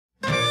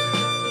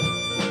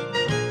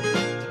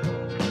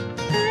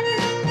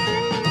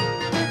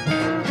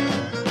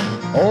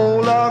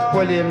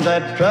Doc Williams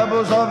had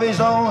troubles of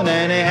his own,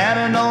 and he had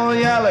an old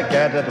yellow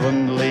cat that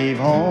wouldn't leave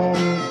home.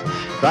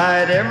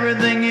 Tried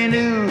everything he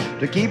knew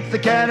to keep the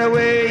cat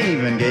away,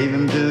 even gave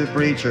him to the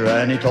preacher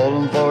and he told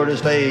him for to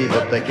stay.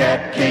 But the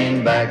cat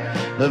came back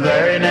the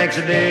very next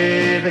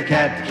day, the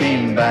cat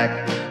came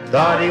back.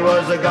 Thought he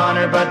was a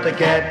goner, but the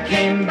cat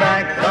came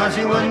back, 'cause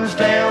he wouldn't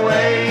stay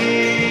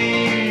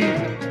away.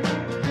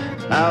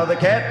 Now the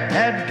cat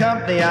had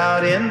company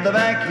out in the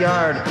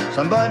backyard.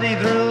 Somebody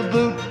threw a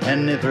boot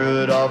and he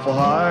threw it awful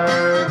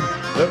hard.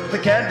 Took the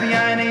cat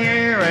behind the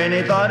ear and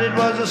he thought it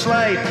was a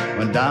slight,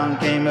 when down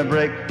came a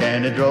brick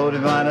and it drove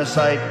him out of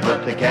sight.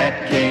 But the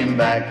cat came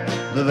back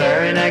the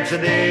very next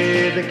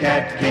day, the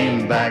cat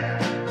came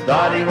back.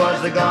 Thought he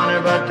was a goner,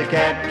 but the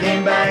cat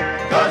came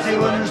back, 'cause he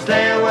wouldn't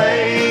stay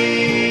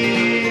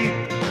away.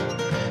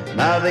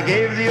 Now they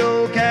gave the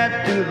old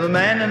cat to the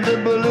man in the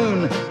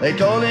balloon. They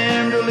told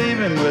him to leave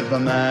him with the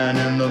man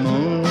in the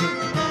moon.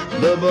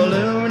 The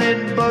balloon,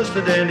 it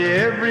busted and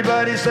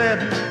everybody said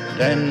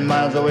 10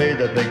 miles away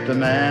they picked the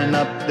man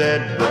up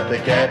dead. But the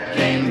cat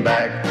came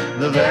back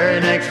the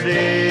very next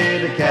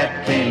day, the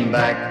cat came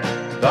back.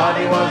 Thought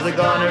he was a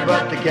goner,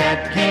 but the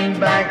cat came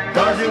back,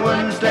 'cause he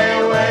wouldn't stay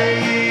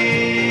away.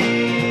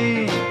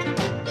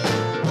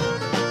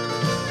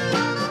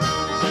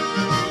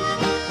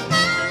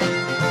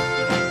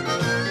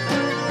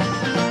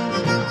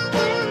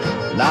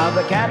 Now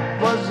the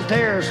cat was a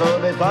terror, so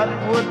they thought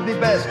it would be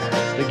best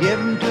to give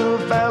him to a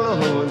fellow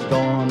who was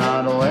going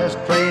out west.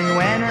 Train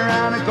went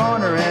around a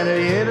corner and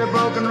it hit a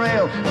broken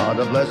rail. God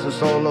bless the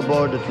soul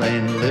aboard the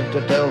train, lived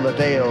to tell the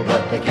tale.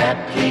 But the cat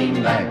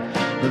came back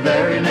the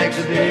very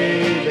next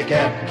day, the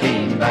cat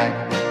came back.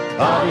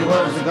 Thought he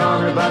was a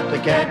goner, but the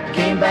cat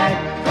came back,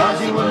 'cause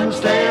he wouldn't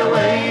stay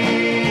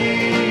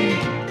away.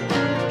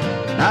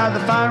 Now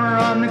the farmer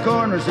on the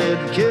corner said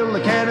kill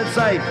the cat at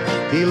sight.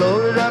 He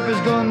loaded up his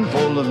gun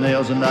full of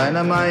nails and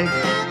dynamite.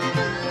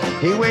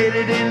 He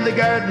waited in the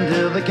garden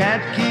till the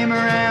cat came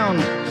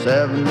around.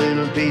 7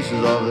 little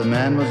pieces of the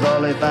man was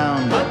all he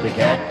found. But the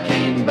cat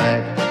came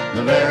back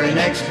the very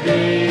next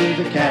day,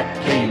 the cat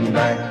came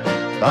back.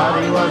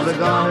 Thought he was a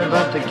goner,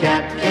 but the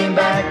cat came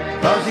back,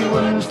 'cause he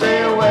wouldn't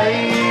stay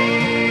away.